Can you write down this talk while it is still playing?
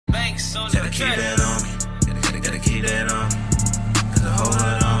Banks on Gotta keep that on me. Gotta keep that on me. Cause the whole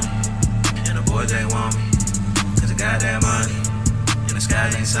hood on me. And the boys they want me. Cause I got that money. And the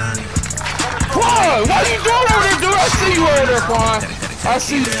skies ain't sunny. Quan, what you doing over there, dude? I see you over there, Quan. I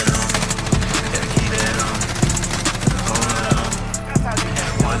see you.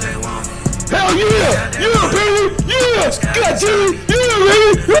 Hell yeah! Yeah, baby! Yeah! Got you! Yeah,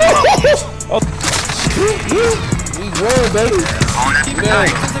 baby! We good, baby.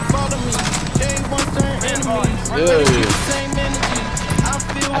 Yeah.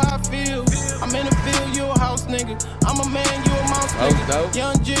 I'm in the field, you a house nigga. I'm a man, you a mouse nigga.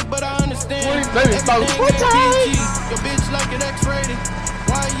 Young jig, but I understand. Baby, about PG. Your bitch like it X-rated.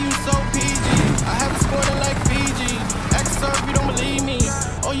 Why you so PG? I have it sporting like Fiji. X-Surf, you don't believe me.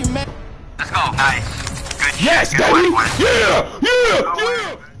 Oh, you mad? Let's go. Nice. Good shit. Yes, baby! Yeah!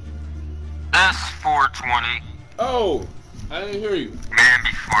 S420. Oh, I didn't hear you.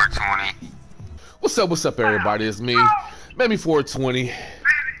 MAMBI420. What's up, everybody? It's me, MAMBI420.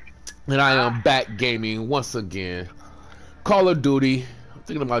 And I am back gaming once again. Call of Duty. I'm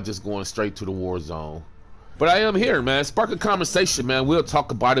thinking about just going straight to the war zone. But I am here, man. Spark a conversation, man. We'll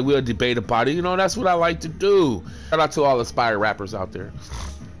talk about it. We'll debate about it. You know, that's what I like to do. Shout out to all aspired rappers out there.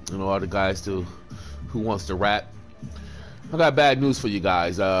 You know, all the guys too who wants to rap. I got bad news for you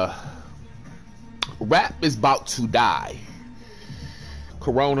guys. Rap is about to die.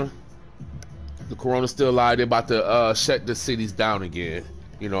 Corona. The Corona's still alive. They're about to shut the cities down again.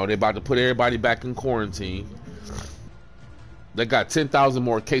 You know, they're about to put everybody back in quarantine. They got 10,000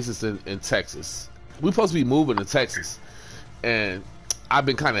 more cases in Texas. We're supposed to be moving to Texas. And I've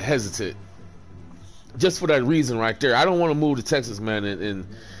been kind of hesitant. Just for that reason right there. I don't want to move to Texas, man,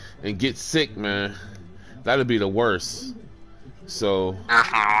 and get sick, man. That'd be the worst. So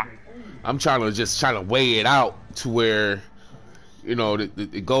I'm trying to weigh it out to where, you know,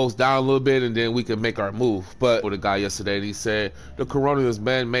 it goes down a little bit and then we can make our move. But with a guy yesterday, and he said the corona is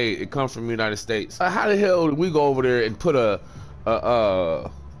man-made. It comes from the United States. How the hell did we go over there and put a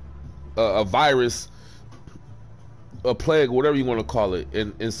virus, a plague, whatever you want to call it,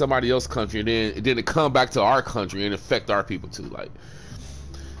 in somebody else's country, and then it come back to our country and affect our people too? Like,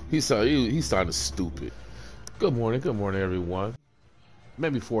 he's sounding stupid. Good morning, everyone.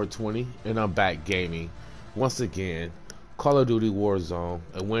 MAMBI420, and I'm back gaming once again. Call of Duty Warzone.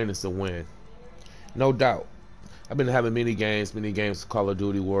 A win is a win, no doubt. I've been having many games of Call of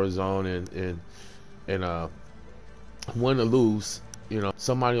Duty Warzone, and win or lose, you know,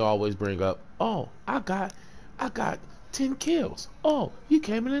 somebody always bring up, oh, I got 10 kills. Oh, you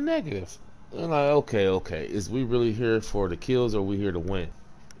came in the negative. And I'm like, okay, is we really here for the kills or are we here to win?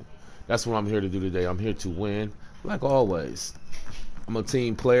 That's what I'm here to do today. I'm here to win, like always. I'm a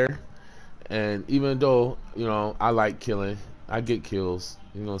team player. And even though, you know, I like killing, I get kills.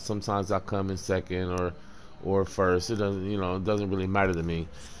 You know, sometimes I come in second or first. It doesn't, you know, it doesn't really matter to me.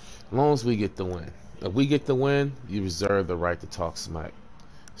 As long as we get the win. If we get the win, you reserve the right to talk smack.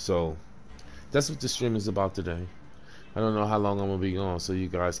 So that's what the stream is about today. I don't know how long I'm gonna be on, so you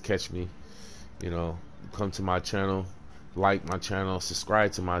guys catch me. You know, come to my channel, like my channel,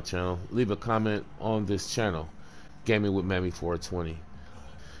 subscribe to my channel, leave a comment on this channel, Gaming with MAMBI420.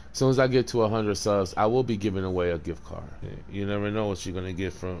 As soon as I get to 100 subs, I will be giving away a gift card. You never know what you're gonna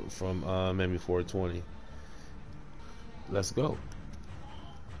get from MAMBI420. Let's go.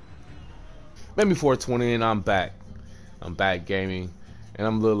 MAMBI420, and I'm back. I'm back gaming, and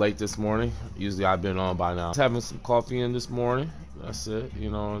I'm a little late this morning. Usually I've been on by now. Just having some coffee in this morning. That's it.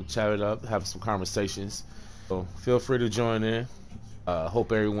 You know, chat it up, have some conversations. So feel free to join in.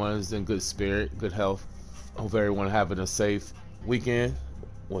 Hope everyone's in good spirit, good health. Hope everyone having a safe weekend.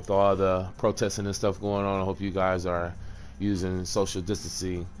 With all the protesting and stuff going on, I hope you guys are using social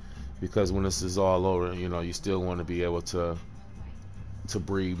distancing, because when this is all over, you know, you still want to be able to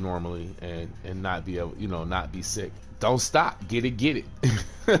breathe normally and not be able, you know, not be sick. Don't stop, get it.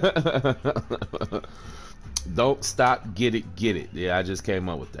 Don't stop, get it. Yeah, I just came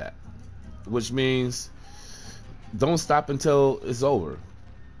up with that, which means don't stop until it's over.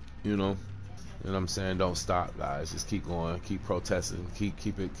 You know. You know what I'm saying? Don't stop, guys. Just keep going, keep protesting, keep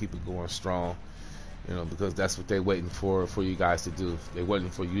it going strong. You know, because that's what they're waiting for you guys to do. They're waiting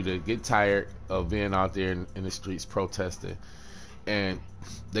for you to get tired of being out there in the streets protesting, and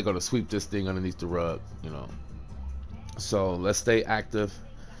they're gonna sweep this thing underneath the rug. You know. So let's stay active.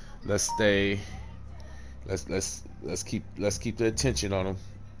 Let's keep the attention on them,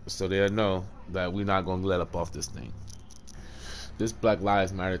 so they'll know that we're not gonna let up off this thing. This Black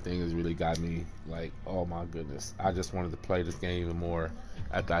Lives Matter thing has really got me like, oh my goodness. I just wanted to play this game even more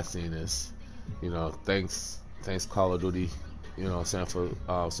after I seen this. You know, thanks Call of Duty, You know what I'm saying,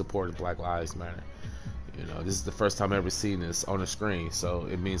 for supporting Black Lives Matter. You know, this is the first time I've ever seen this on the screen, so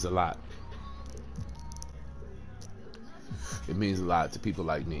it means a lot. It means a lot to people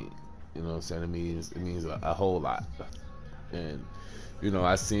like me. You know what I'm saying? It means a whole lot. And you know,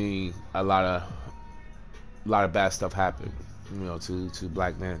 I seen a lot of bad stuff happen, you know, to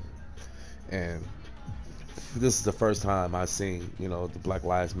black men. And this is the first time I've seen, you know, the Black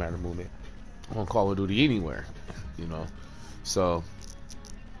Lives Matter movement on Call of Duty anywhere, you know. So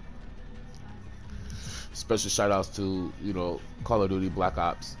special shout outs to, you know, Call of Duty Black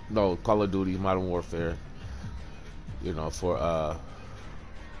Ops, no, Call of Duty Modern Warfare, you know, for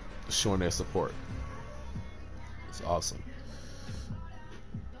showing their support. It's awesome.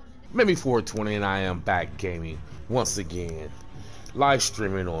 MAMBI420 and I am back gaming once again, live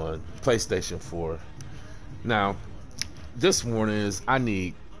streaming on PlayStation 4. Now, this morning is I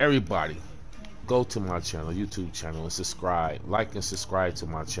need everybody go to my channel, YouTube channel, and subscribe, like and subscribe to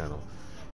my channel.